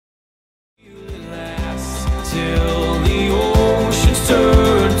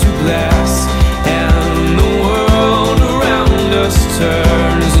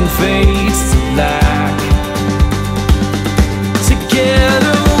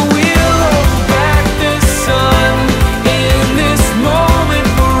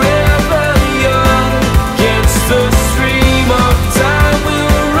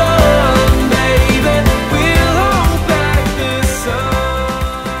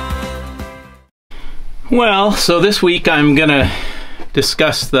Well, so this week I'm gonna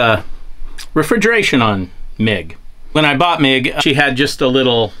discuss the refrigeration on MiG. When I bought MiG, she had just a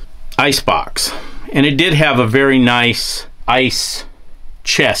little ice box, and it did have a very nice ice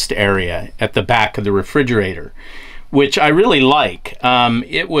chest area at the back of the refrigerator, which I really like. I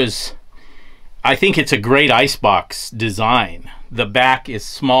think it's a great icebox design. The back is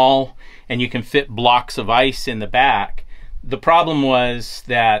small and you can fit blocks of ice in the back. The problem was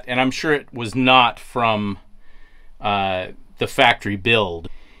that, and I'm sure it was not from the factory build,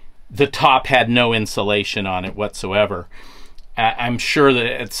 the top had no insulation on it whatsoever. I'm sure that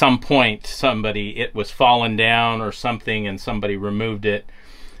at some point it was fallen down or something and somebody removed it.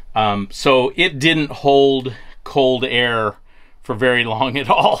 So it didn't hold cold air for very long at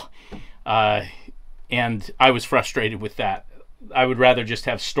all. And I was frustrated with that. I would rather just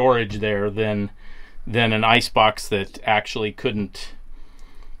have storage there than an ice box that actually couldn't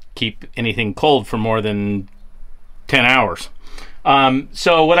keep anything cold for more than 10 hours.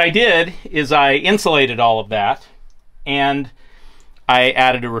 So what I did is I insulated all of that and I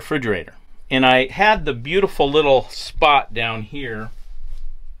added a refrigerator. And I had the beautiful little spot down here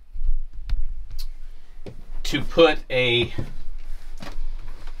to put a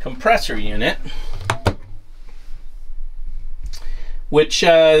compressor unit, which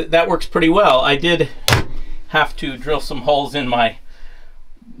that works pretty well. I did have to drill some holes in my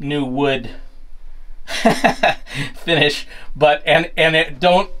new wood finish, but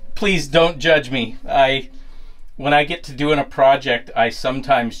please don't judge me. When I get to doing a project, I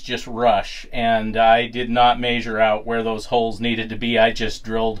sometimes just rush, and I did not measure out where those holes needed to be. I just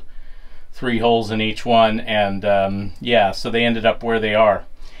drilled 3 holes in each one, and yeah, so they ended up where they are.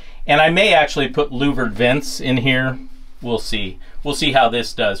 And I may actually put louvered vents in here. We'll see. We'll see how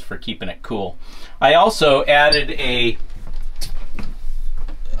this does for keeping it cool. I also added in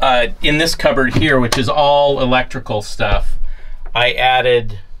this cupboard here, which is all electrical stuff, I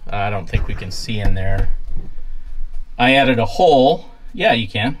added, I don't think we can see in there, I added a hole. Yeah, you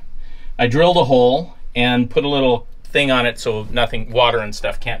can. I drilled a hole and put a little thing on it so water and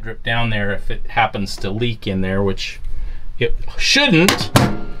stuff can't drip down there if it happens to leak in there, which it shouldn't.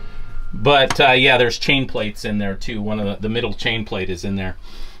 But yeah, there's chain plates in there too. One of the middle chain plate is in there.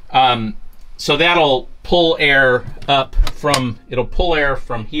 So that'll pull air up from, it'll pull air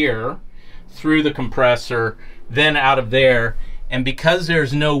from here through the compressor, then out of there. And because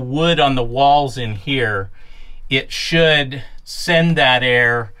there's no wood on the walls in here, it should send that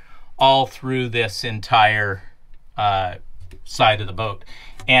air all through this entire side of the boat.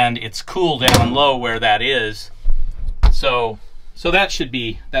 And it's cool down low where that is. So that should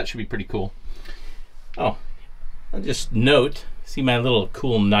be pretty cool. Oh, I'll just note, see my little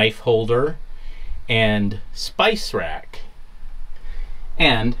cool knife holder and spice rack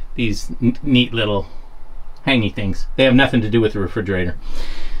and these neat little hangy things. They have nothing to do with the refrigerator.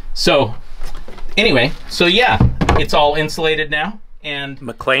 So anyway, so yeah, it's all insulated now. And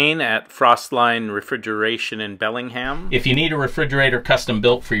McLean at Frostline Refrigeration in Bellingham. If you need a refrigerator custom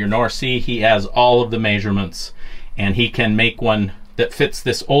built for your North Sea, he has all of the measurements, and he can make one that fits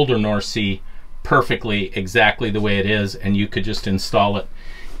this older North Sea perfectly, exactly the way it is, and you could just install it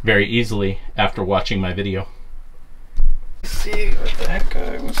very easily after watching my video. Let's see what the heck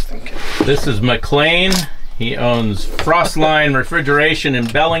I was thinking. This is McLean. He owns Frostline Refrigeration in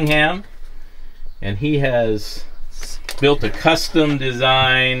Bellingham, and he has built a custom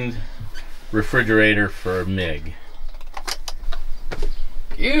designed refrigerator for MiG.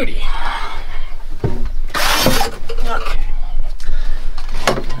 Beauty. Okay.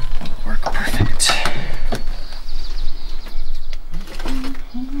 Work perfect.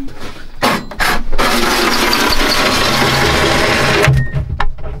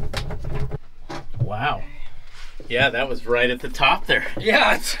 Wow. Yeah, that was right at the top there.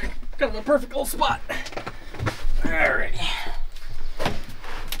 Yeah, it's kind of a perfect little spot. Alrighty.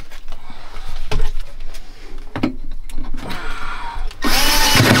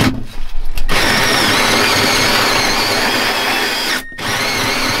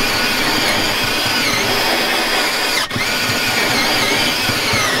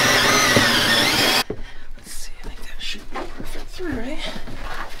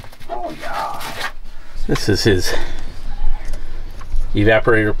 This is his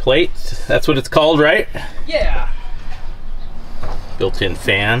evaporator plate. That's what it's called, right? Yeah. Built-in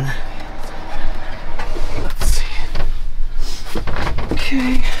fan. Let's see.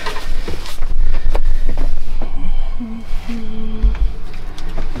 Okay.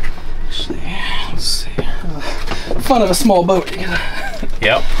 Let's see. Fun of a small boat.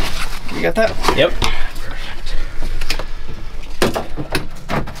 Yep. You got that? Yep.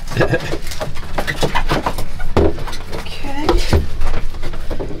 Perfect.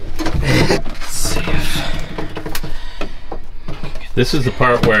 This is the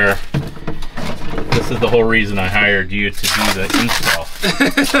part where, this is the whole reason I hired you to do the install.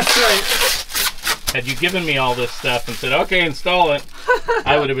 That's right. Had you given me all this stuff and said, okay, install it,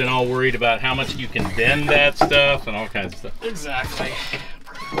 I would have been all worried about how much you can bend that stuff and all kinds of stuff. Exactly.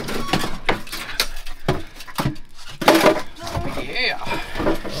 Yeah.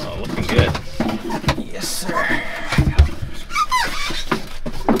 Oh, looking good. Yes, sir.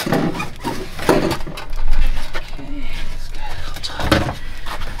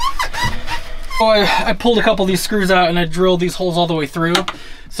 So I pulled a couple of these screws out and I drilled these holes all the way through.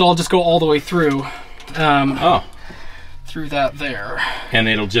 So I'll just go all the way through. Through that there. And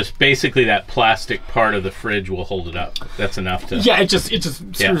it'll just, basically that plastic part of the fridge will hold it up. That's enough to... Yeah, it just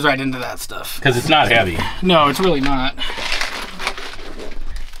screws right into that stuff. Because it's not heavy. No, it's really not.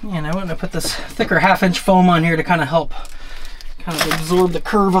 And I want to put this thicker 1/2-inch foam on here to kind of help absorb the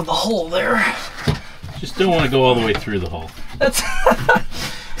curve of the hole there. Just don't want to go all the way through the hole. That's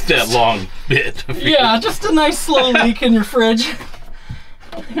that long bit. Yeah, just a nice slow leak in your fridge.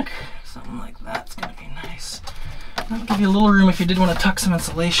 I think something like that's gonna be nice. That'll give you a little room if you did want to tuck some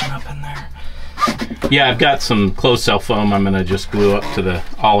insulation up in there. Yeah, I've got some closed cell foam I'm gonna just glue up to the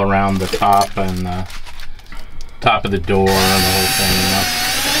all around the top and the top of the door and the whole thing. You know?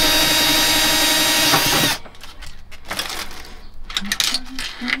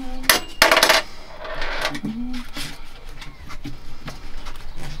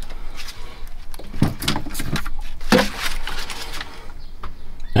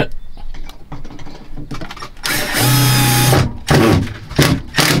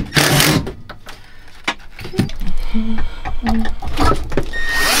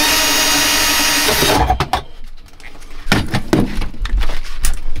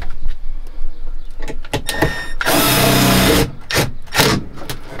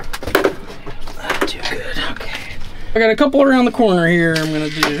 I got a couple around the corner here I'm gonna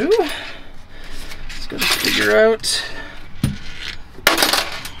do. Just gotta figure out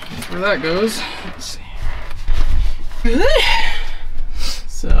where that goes. Let's see. Good.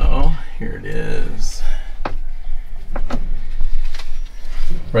 So here it is.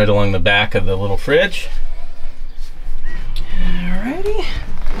 Right along the back of the little fridge. Alrighty.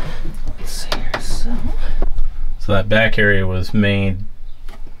 Let's see here. So that back area was made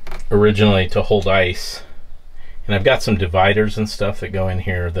originally to hold ice. And I've got some dividers and stuff that go in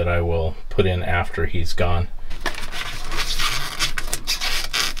here that I will put in after he's gone.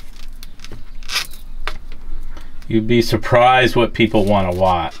 You'd be surprised what people want to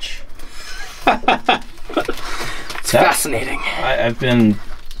watch. It's fascinating. I've been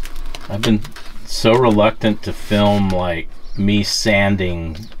so reluctant to film like me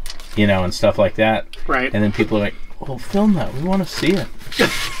sanding, you know, and stuff like that. Right. And then people are like, well, film that. We want to see it.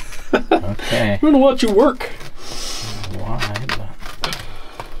 Okay. We want to watch you work. Why? But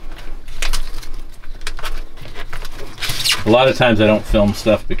a lot of times I don't film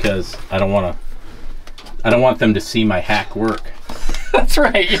stuff because I don't want them to see my hack work. That's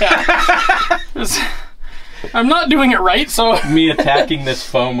right, yeah. I'm not doing it right, so... Me attacking this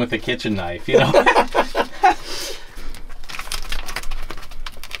foam with a kitchen knife, you know?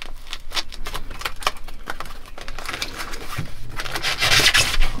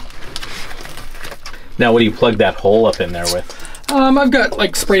 Now, what do you plug that hole up in there with? I've got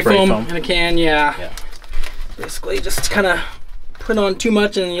like spray foam in a can, yeah. Basically, just kind of put on too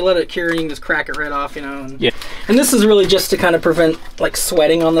much and you let it cure and you can just crack it right off, you know. And, and this is really just to kind of prevent like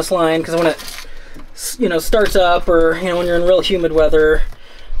sweating on this line, because when it, you know, starts up, or you know, when you're in real humid weather,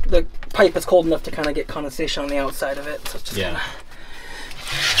 the pipe is cold enough to kind of get condensation on the outside of it. So it just kind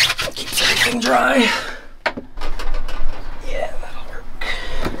of keeps everything dry. Yeah, that'll work.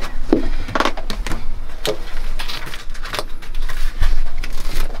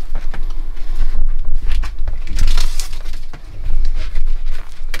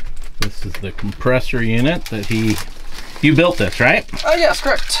 This is the compressor unit that you built this, right? Oh yes,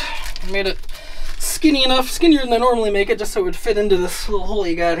 correct. I made it skinny enough, skinnier than I normally make it, just so it would fit into this little hole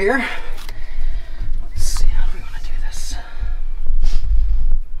you got here. Let's see, how do we want to do this?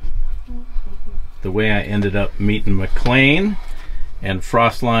 The way I ended up meeting McLean and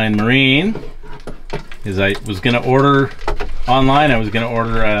Frostline Marine is I was going to order online. I was going to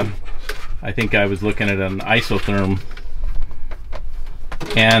order, I think I was looking at an isotherm,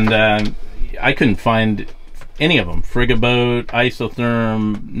 and I couldn't find any of them. Frigaboat,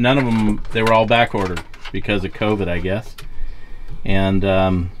 isotherm, none of them. They were all back ordered because of COVID, I guess. And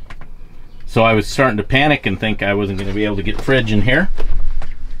so I was starting to panic and think I wasn't going to be able to get fridge in here.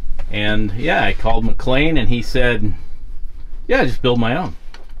 And yeah, I called McLean and he said, yeah, just build my own.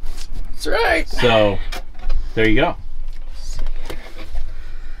 That's right. So there you go.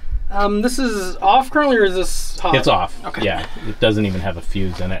 This is off currently, or is this hot? It's off. Okay. Yeah, it doesn't even have a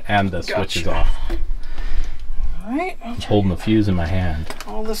fuse in it, and the switch is off. All right. I'm holding the fuse in my hand.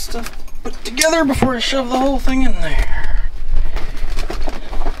 All this stuff put together before I shove the whole thing in there.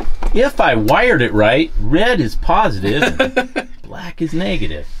 If I wired it right, red is positive, and black is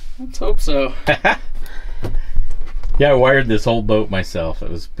negative. Let's hope so. Yeah, I wired this whole boat myself. It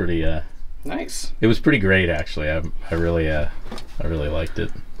was pretty nice. It was pretty great, actually. I really liked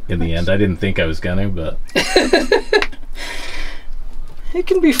it. In the end, I didn't think I was gonna, but it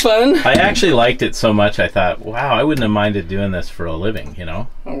can be fun. I actually liked it so much. I thought, wow, I wouldn't have minded doing this for a living. You know?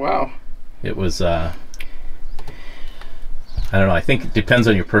 Oh wow. It was. I don't know. I think it depends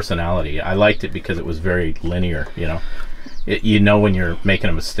on your personality. I liked it because it was very linear. You know, you know when you're making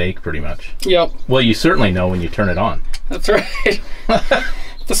a mistake, pretty much. Yep. Well, you certainly know when you turn it on. That's right.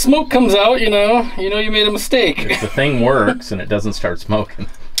 If the smoke comes out, you know you made a mistake. If the thing works and it doesn't start smoking.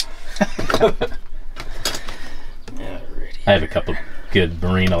 I have a couple good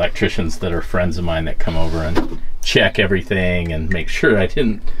marine electricians that are friends of mine that come over and check everything and make sure I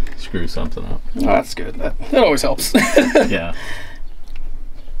didn't screw something up. Oh, that's good. That always helps. Yeah.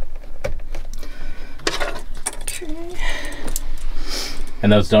 Okay.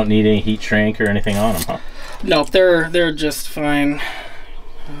 And those don't need any heat shrink or anything on them, huh? No, they're just fine.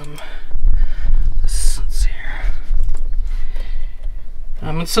 Let's see here.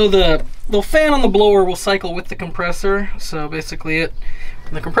 And so the fan on the blower will cycle with the compressor. So basically,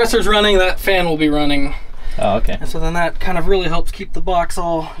 when the compressor's running, that fan will be running. Oh, okay. And so then that kind of really helps keep the box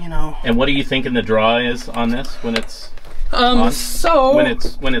all, you know. And what are you thinking the draw is on this when it's on? So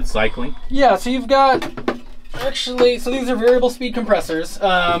when it's cycling? Yeah, so you've got actually, so these are variable speed compressors.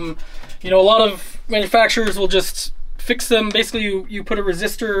 You know, a lot of manufacturers will just fix them. Basically, you put a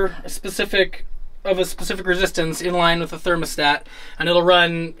resistor of a specific resistance in line with the thermostat, and it'll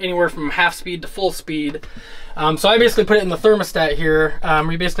run anywhere from half speed to full speed. So I basically put it in the thermostat here.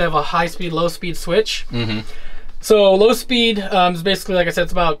 We basically have a high speed, low speed switch. Mm-hmm. So low speed is basically, like I said,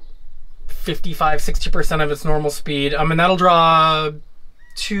 it's about 55–60% of its normal speed. And that'll draw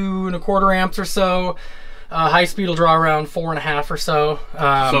 2¼ amps or so. High speed will draw around 4.5 or so.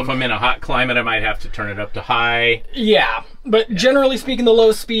 So if I'm in a hot climate, I might have to turn it up to high. Yeah, but generally speaking, the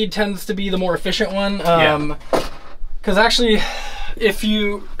low speed tends to be the more efficient one. Because actually,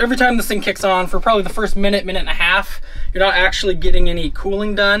 every time this thing kicks on for probably the first minute and a half, you're not actually getting any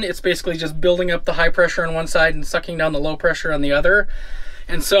cooling done. It's basically just building up the high pressure on one side and sucking down the low pressure on the other.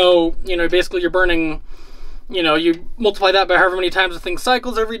 And so, you know, basically you're burning, you know, you multiply that by however many times the thing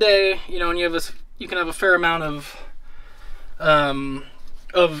cycles every day, you know, and you can have a fair amount of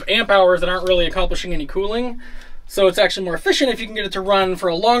amp hours that aren't really accomplishing any cooling. So it's actually more efficient if you can get it to run for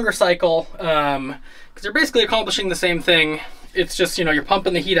a longer cycle, because you're basically accomplishing the same thing. It's just, you know, you're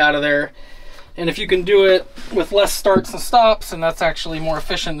pumping the heat out of there. And if you can do it with less starts and stops, and that's actually more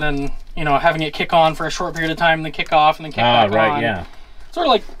efficient than, you know, having it kick on for a short period of time and then kick off and then kick back on. Right, yeah. Sort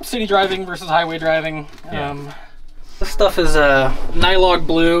of like city driving versus highway driving. Yeah. This stuff is Nylog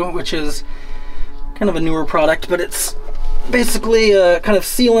Blue, which is kind of a newer product, but it's basically a kind of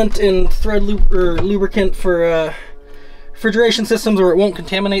sealant and thread lubricant for refrigeration systems where it won't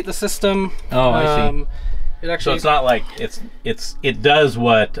contaminate the system. Oh, I see. It actually, so it's not like it does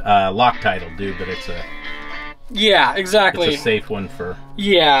what Loctite will do, but it's a exactly. It's a safe one for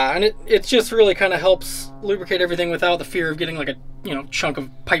and it just really kind of helps lubricate everything without the fear of getting like a chunk of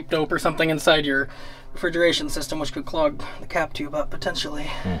pipe dope or something inside your refrigeration system, which could clog the cap tube up potentially.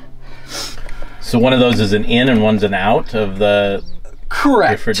 So one of those is an in and one's an out of the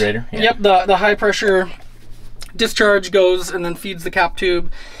refrigerator? Yeah. Yep, the high pressure discharge goes and then feeds the cap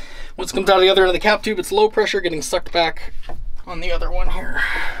tube. Once it comes out of the other end of the cap tube, it's low pressure getting sucked back on the other one here.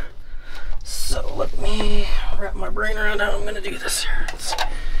 So let me wrap my brain around how I'm going to do this here. Let's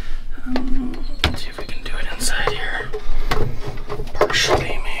see if we can do it inside here.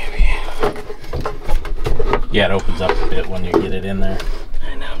 Partially, maybe. Yeah, it opens up a bit when you get it in there.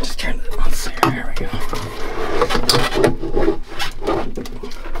 I know, just turn it on. There we go.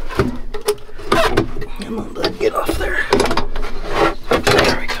 Come on, bud, get off there.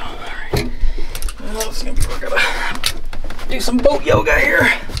 There we go. Alright. Well, it's gonna be, we're gonna do some boat yoga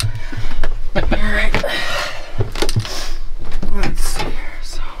here. Alright. Let's see here.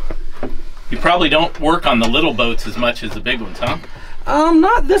 So you probably don't work on the little boats as much as the big ones, huh?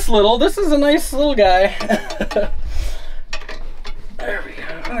 Not this little. This is a nice little guy. There we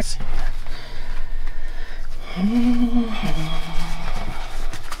go. Let's see.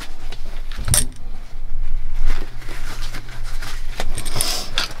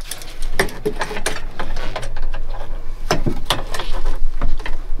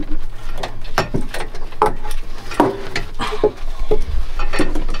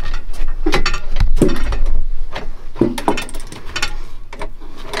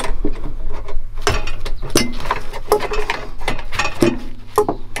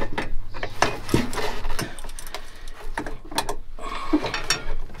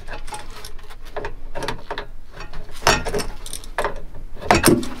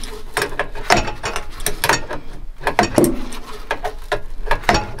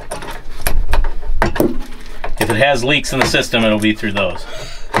 has leaks in the system, it'll be through those.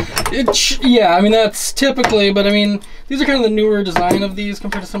 Yeah, I mean, that's typically, but I mean, these are kind of the newer design of these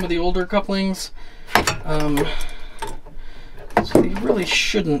compared to some of the older couplings. So they really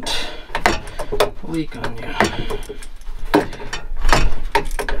shouldn't leak on you.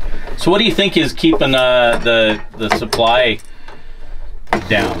 So what do you think is keeping the supply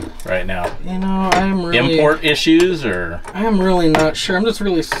down right now? You know, I'm really... Import issues, or? I'm really not sure. I'm just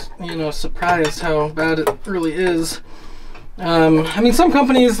really, you know, surprised how bad it really is. I mean, some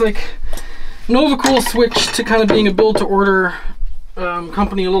companies, like Novacool, switched to kind of being a build-to-order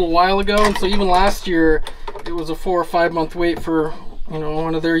company a little while ago, and so even last year, it was a 4 or 5 month wait for, you know,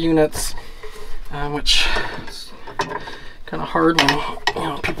 one of their units, which is kind of hard when, you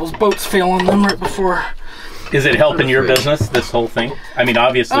know, people's boats fail on them right before. Is it helping your business, this whole thing? I mean,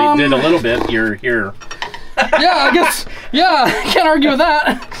 obviously it did a little bit. You're here. Yeah, I guess. Yeah, I can't argue with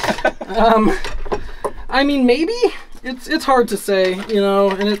that. I mean, maybe. It's hard to say, you know,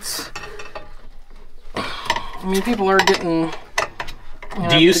 and it's... I mean, people are getting... You know,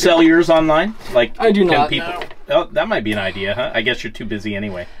 do you sell yours online? Like, I do not. People, no. Oh, that might be an idea, huh? I guess you're too busy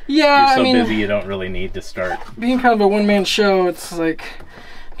anyway. Yeah, you're so I mean, busy you don't really need to start. Being kind of a one-man show, it's like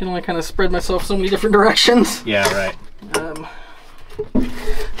I can only kind of spread myself so many different directions. Yeah, right.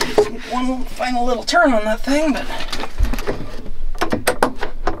 One final little turn on that thing, but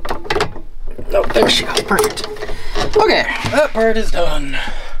oh, there she goes. Perfect. Okay, that part is done.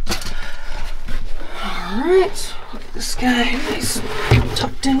 All right. So look at this guy, nice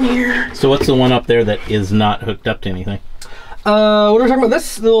tucked in here. So what's the one up there that is not hooked up to anything? What are we talking about?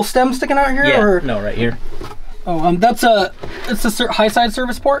 This little stem sticking out here? Yeah, or? no, right here. Oh, it's a high side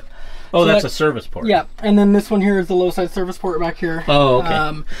service port. Oh, so that's a service port. Yeah, and then this one here is the low side service port back here. Oh,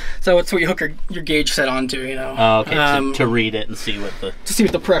 okay. So it's what you hook your gauge set onto, you know. Oh, okay. To read it and see what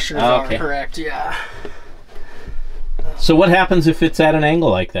the pressures are. Correct. Yeah. So what happens if it's at an angle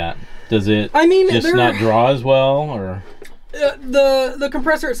like that? Does it just not draw as well, or? The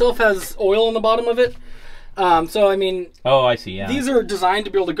compressor itself has oil on the bottom of it. So I mean. Oh, I see. Yeah. These are designed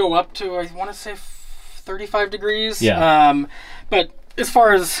to be able to go up to, I want to say, 35 degrees. Yeah. But as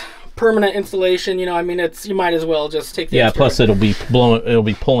far as permanent installation, you know, I mean, you might as well just take the extra. Plus it'll be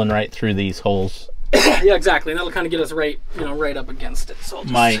pulling right through these holes. Yeah, exactly. And that'll kind of get us right up against it. So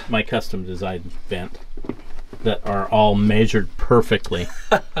my custom designed vent that are all measured perfectly.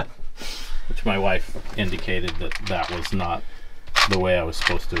 Which my wife indicated that was not the way I was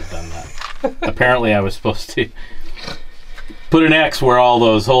supposed to have done that. Apparently I was supposed to put an X where all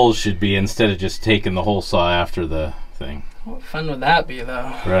those holes should be instead of just taking the hole saw after the thing. What fun would that be,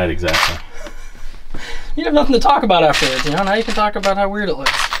 though? Right, exactly. You have nothing to talk about afterwards, you know? Now you can talk about how weird it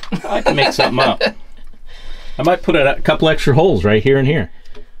looks. I can make something up. I might put a couple extra holes right here and here.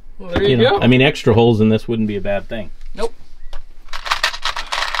 Well, there you go. I mean, extra holes in this wouldn't be a bad thing. Nope.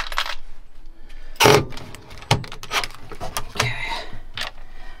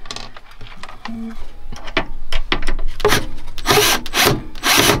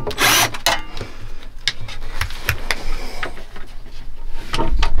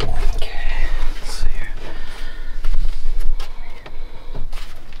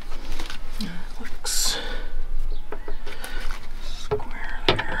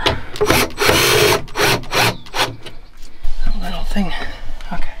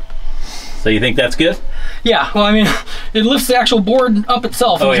 So you think that's good? Yeah, well, I mean, it lifts the actual board up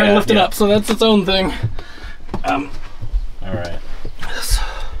itself. I'm trying to lift it up, so that's its own thing. All right.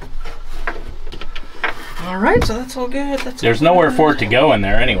 All right, so that's all good. There's nowhere for it to go in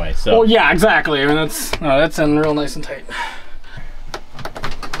there anyway, so. Well, yeah, exactly. I mean, that's in real nice and tight.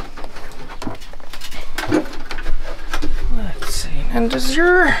 Let's see. And does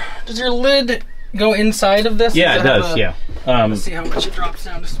your lid go inside of this? Yeah, it does. Yeah. Let's see how much it drops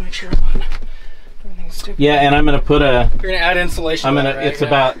down just to make sure everything's stupid. Yeah, and I'm gonna put a. You're gonna add insulation. It's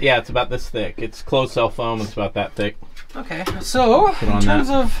about this thick. It's closed cell foam. It's about that thick. Okay. So in terms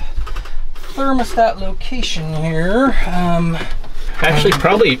of thermostat location here, actually,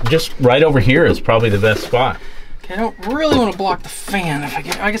 probably just right over here is probably the best spot. Okay, I don't really want to block the fan.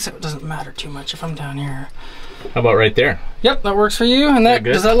 I guess it doesn't matter too much if I'm down here. How about right there? Yep, that works for you. And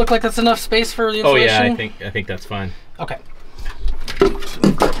does that look like that's enough space for the insulation? Oh yeah, I think that's fine. Okay.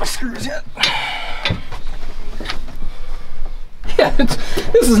 Grab my screws yet. Yeah,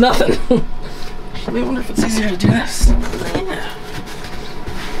 this is nothing. I wonder if it's easier to do this. Yeah.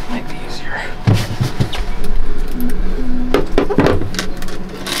 Might be easier.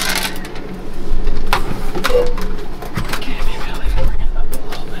 Okay, maybe I'll even bring it up a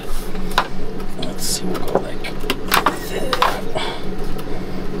little bit. Let's see, we'll go like that.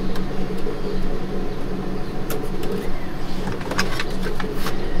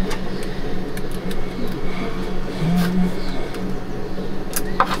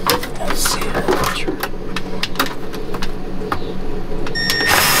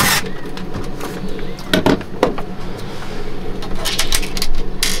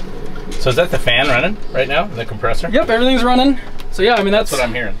 So is that the fan running right now, the compressor? Yep, everything's running. So yeah, I mean that's what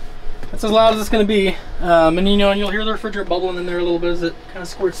I'm hearing. That's as loud as it's going to be. And you know, you'll hear the refrigerant bubbling in there a little bit as it kind of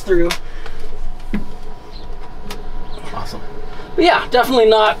squirts through. Awesome. But yeah, definitely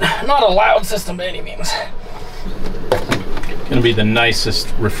not a loud system by any means. Gonna be the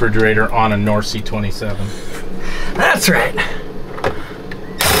nicest refrigerator on a North Sea 27. That's right.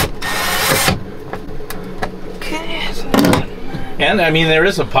 Okay. And I mean, there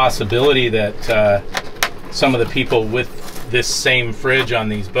is a possibility that some of the people with this same fridge on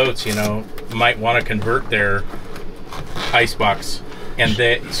these boats, you know, might want to convert their icebox. And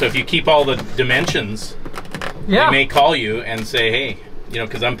so if you keep all the dimensions, they may call you and say, hey, you know,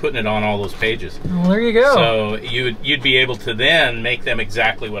 because I'm putting it on all those pages. Well, there you go. So you'd be able to then make them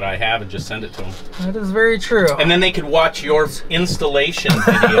exactly what I have and just send it to them. That is very true. And then they could watch your installation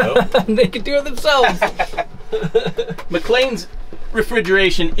video. They could do it themselves. McLean's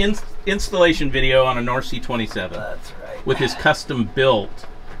refrigeration installation video on a North Sea 27. That's right. With his custom built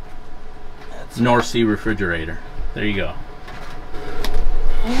North Sea refrigerator. There you go.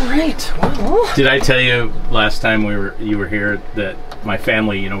 All right. Well, did I tell you last time you were here that my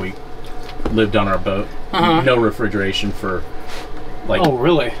family, you know, we lived on our boat, no refrigeration for like. Oh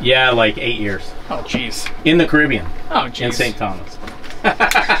really? Yeah, like 8 years. Oh jeez. In the Caribbean. Oh jeez. In St. Thomas.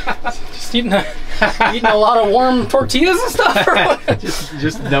 Just eating a lot of warm tortillas and stuff. Or what?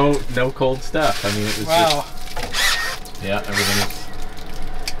 just no cold stuff. I mean, it was just. Yeah, everything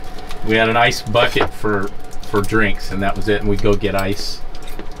is. We had an ice bucket for drinks, and that was it. And we'd go get ice,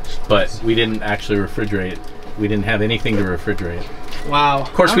 but we didn't actually refrigerate it. We didn't have anything to refrigerate. Wow.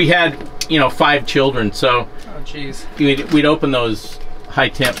 Of course, we had 5 children, so. Oh jeez. We'd open those high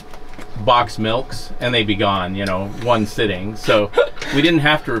temp box milks, and they'd be gone. One sitting. So we didn't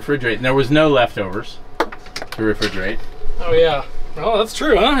have to refrigerate, and there was no leftovers to refrigerate. Oh yeah. Oh, that's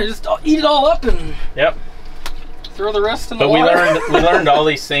true, huh? You just eat it all up and. Yep. Throw the rest in the water. But we learned all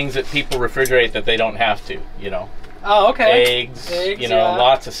these things that people refrigerate that they don't have to, Oh, okay. Eggs,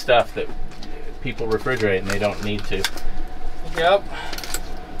 lots of stuff that people refrigerate and they don't need to. Yep.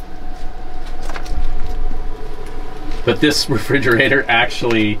 But this refrigerator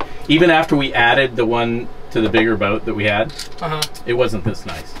actually, even after we added the one to the bigger boat that we had, it wasn't this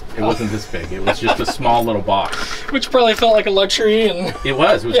nice. It wasn't this big. It was just a small little box. Which probably felt like a luxury. And It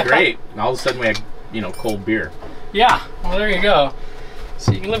was great. And all of a sudden we had, cold beer. Yeah, well there you go.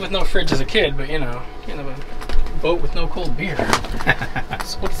 So you can live with no fridge as a kid, but you can't have a boat with no cold beer.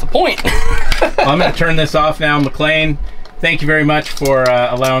 So what's the point? Well, I'm going to turn this off now. McLean, thank you very much for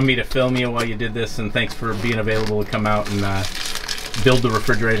allowing me to film you while you did this, and thanks for being available to come out and build the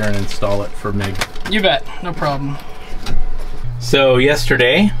refrigerator and install it for Meg. You bet, no problem. So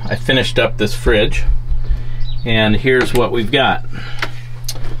yesterday I finished up this fridge, and here's what we've got.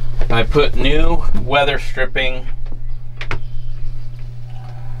 I put new weather stripping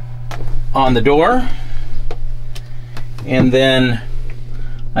on the door, and then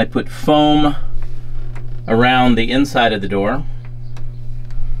I put foam around the inside of the door,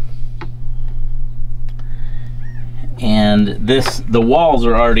 and the walls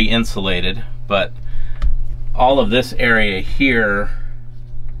are already insulated, but all of this area here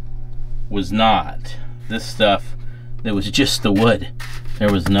was not. This stuff, that was just the wood.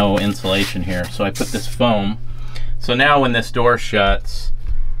 There was no insulation here, so I put this foam. So now when this door shuts,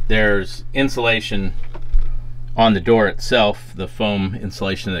 there's insulation on the door itself, the foam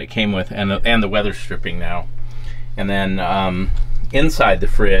insulation that it came with, and the weather stripping now. And then inside the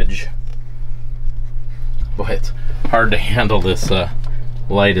fridge, boy, it's hard to handle this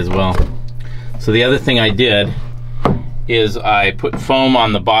light as well. So the other thing I did is I put foam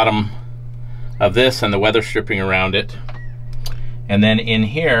on the bottom of this and the weather stripping around it. And then in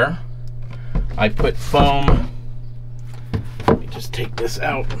here, I put foam. Let me just take this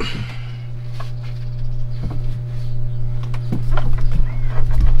out.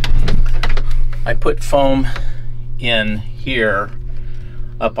 I put foam in here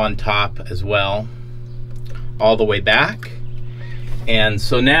up on top as well, all the way back. And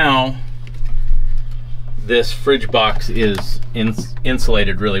so now this fridge box is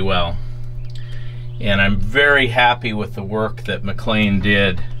insulated really well. And I'm very happy with the work that McLean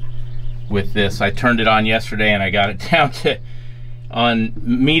did with this. I turned it on yesterday and I got it down to on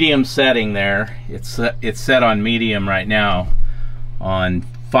medium setting there. It's set on medium right now. On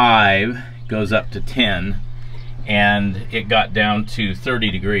 5, goes up to 10, and it got down to 30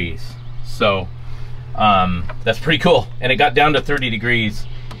 degrees. So that's pretty cool. And it got down to 30 degrees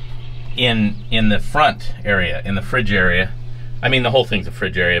in the front area, in the fridge area. I mean, the whole thing's a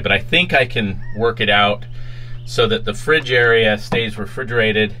fridge area, but I think I can work it out so that the fridge area stays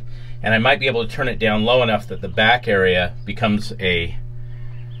refrigerated And I might be able to turn it down low enough that the back area becomes a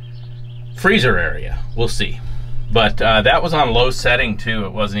freezer area. We'll see. But that was on low setting too.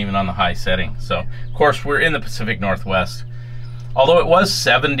 It wasn't even on the high setting. So of course we're in the Pacific Northwest. Although it was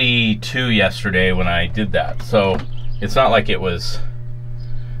 72 yesterday when I did that. So it's not like it was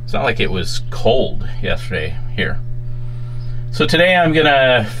cold yesterday here. So today I'm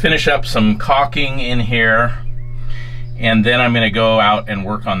gonna finish up some caulking in here, and then I'm gonna go out and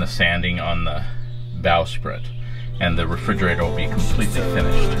work on the sanding on the bowsprit, and the refrigerator will be completely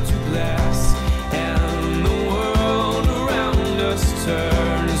finished. And the world around us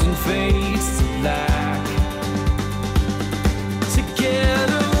turns and fades to black.